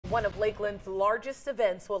One of Lakeland's largest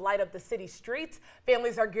events will light up the city streets.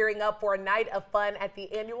 Families are gearing up for a night of fun at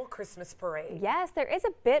the annual Christmas Parade. Yes, there is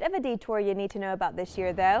a bit of a detour you need to know about this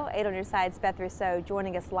year, though. 8 on your side's Beth Rousseau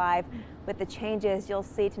joining us live with the changes you'll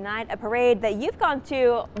see tonight. A parade that you've gone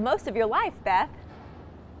to most of your life, Beth.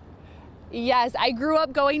 Yes, I grew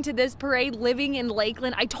up going to this parade living in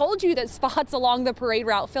Lakeland. I told you that spots along the parade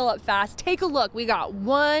route fill up fast. Take a look. We got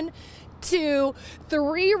 1, 2,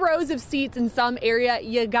 3 rows of seats in some area.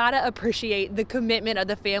 You gotta appreciate the commitment of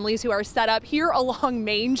the families who are set up here along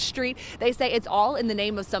Main Street. They say it's all in the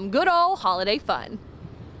name of some good old holiday fun.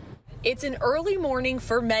 It's an early morning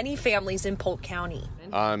for many families in Polk County.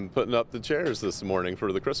 I'm putting up the chairs this morning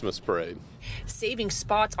for the Christmas parade. Saving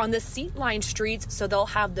spots on the seat-lined streets so they'll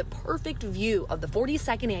have the perfect view of the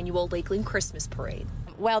 42nd annual Lakeland Christmas Parade.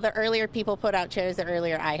 Well, the earlier people put out chairs, the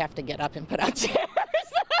earlier I have to get up and put out chairs.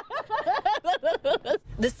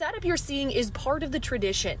 The setup you're seeing is part of the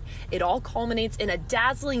tradition. It all culminates in a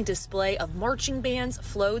dazzling display of marching bands,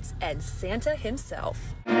 floats, and Santa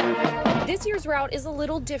himself. This year's route is a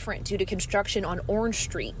little different due to construction on Orange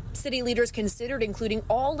Street. City leaders considered including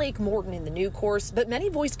all Lake Morton in the new course, but many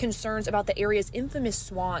voiced concerns about the area's infamous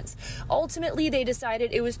swans. Ultimately, they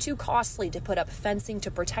decided it was too costly to put up fencing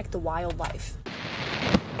to protect the wildlife.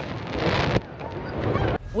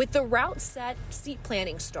 With the route set, seat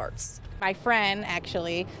planning starts. My friend,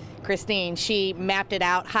 actually, Christine, she mapped it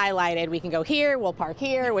out, highlighted, we can go here, we'll park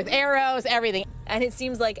here with arrows, everything. And it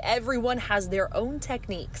seems like everyone has their own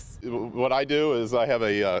techniques. What I do is I have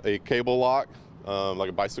a cable lock, like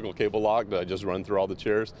a bicycle cable lock that I just run through all the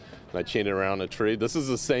chairs and I chain it around a tree. This is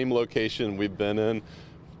the same location we've been in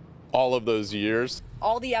all of those years.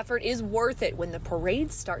 All the effort is worth it when the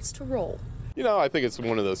parade starts to roll. You know, I think it's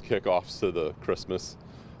one of those kickoffs to the Christmas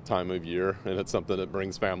time of year, and it's something that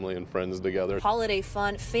brings family and friends together. Holiday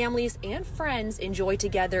fun families and friends enjoy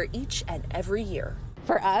together each and every year.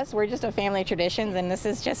 For us, we're just a family tradition, and this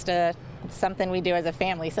is just something we do as a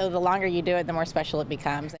family. So the longer you do it, the more special it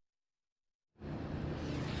becomes.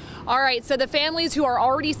 All right, so the families who are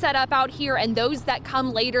already set up out here and those that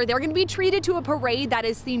come later, they're going to be treated to a parade that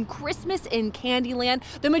is themed Christmas in Candyland.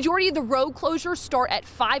 The majority of the road closures start at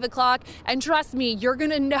 5 o'clock, and trust me, you're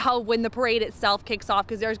going to know when the parade itself kicks off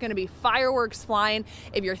because there's going to be fireworks flying.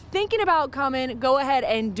 If you're thinking about coming, go ahead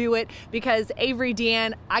and do it because Avery,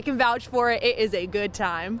 Dan, I can vouch for it. It is a good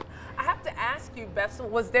time. I have to ask you, Beth,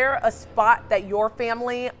 was there a spot that your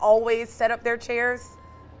family always set up their chairs?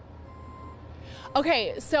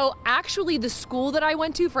 Okay, so actually the school that I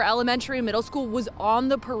went to for elementary and middle school was on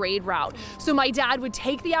the parade route. So my dad would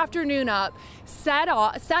take the afternoon up, set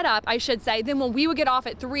up, I should say. Then when we would get off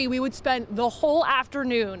at 3, we would spend the whole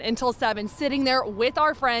afternoon until 7 sitting there with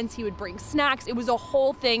our friends. He would bring snacks. It was a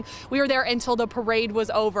whole thing. We were there until the parade was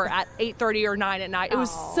over at 8:30 or 9 at night. It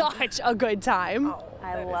was such a good time.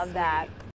 I love that.